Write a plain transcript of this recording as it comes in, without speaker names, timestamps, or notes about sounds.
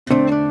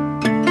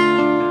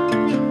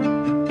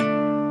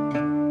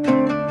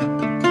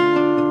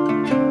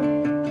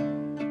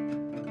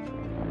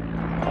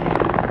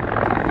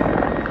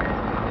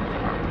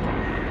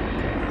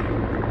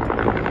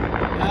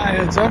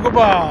Uncle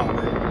Bob.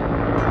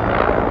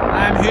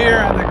 I'm here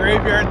on the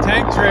Graveyard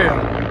Tank Trail,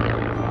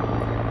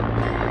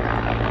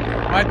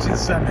 watching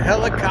some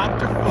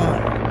helicopter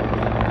fun.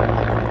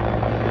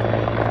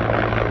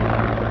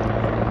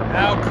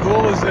 How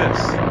cool is this?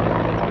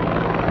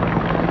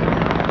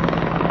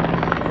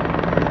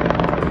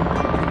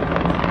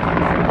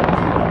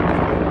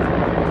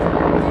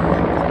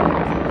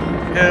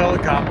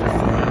 Helicopter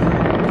fun.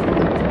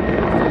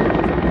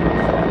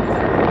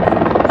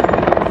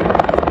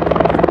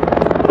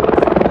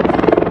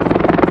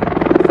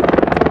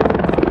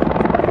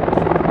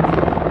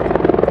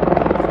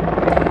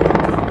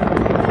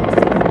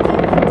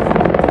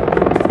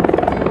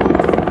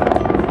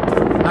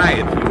 Hi,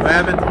 if you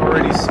haven't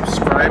already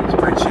subscribed to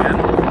my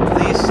channel,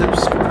 please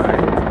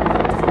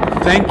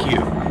subscribe. Thank you.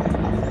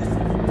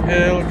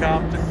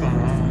 Helicopter fun.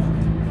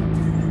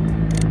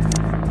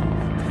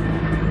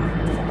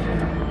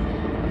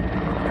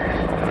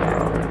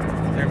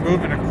 They're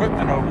moving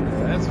equipment over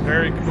there. That's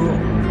very cool.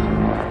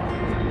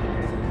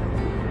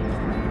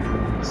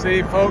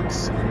 See,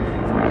 folks,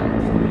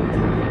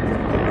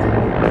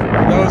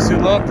 those who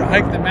love to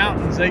hike the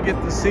mountains, they get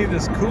to see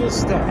this cool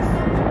stuff.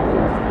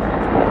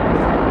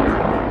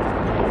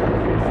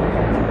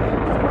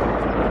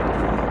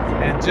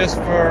 And just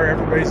for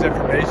everybody's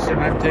information,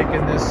 I'm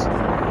taking this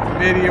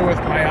video with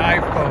my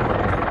iPhone,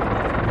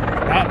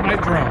 not my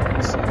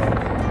drone. So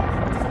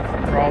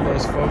for all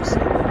those folks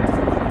that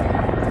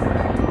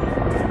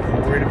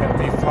are worried about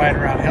me flying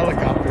around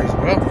helicopters,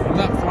 well, I'm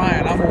not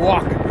flying, I'm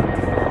walking.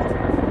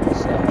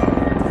 So,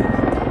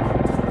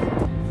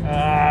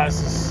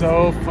 this is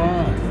so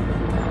fun.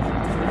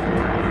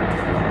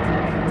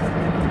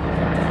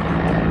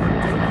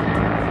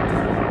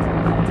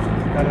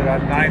 Got it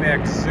on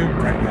 9x zoom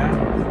right now.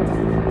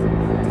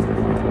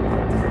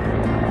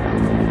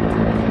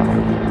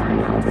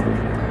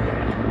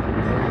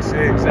 You can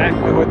see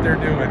exactly what they're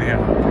doing here.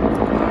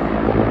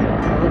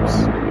 Oops.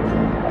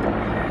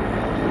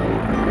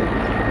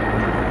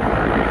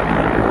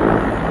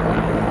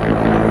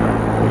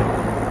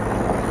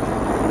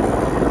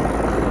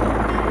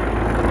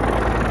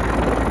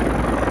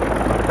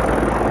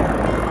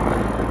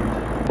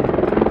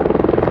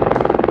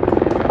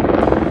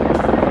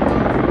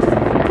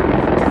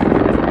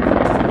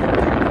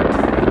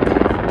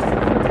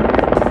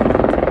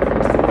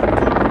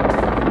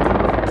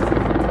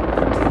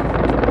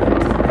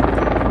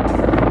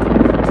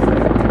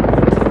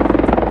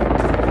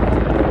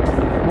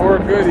 More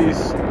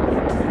goodies.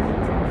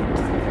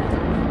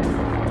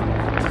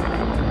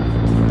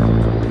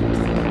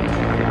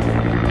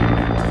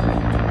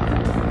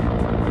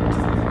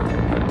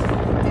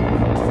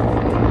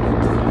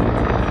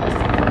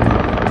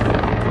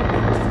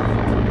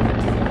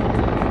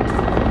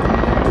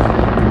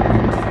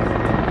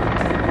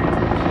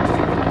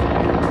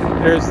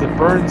 There's the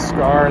burn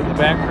scar in the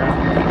background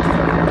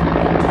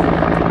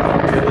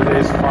from the other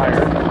day's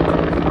fire.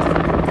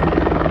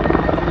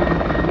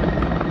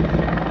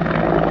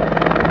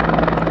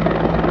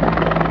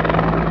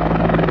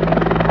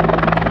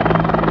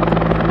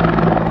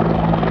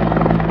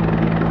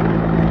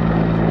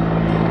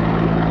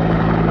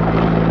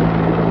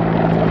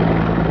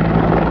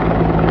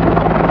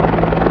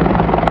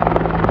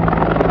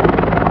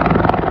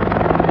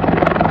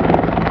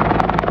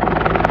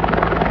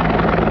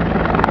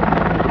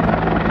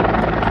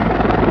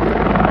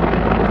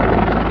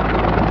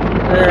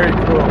 Very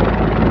cool.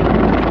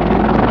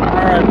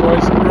 Alright,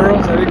 boys and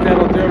girls, I think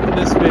that'll do it for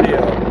this video.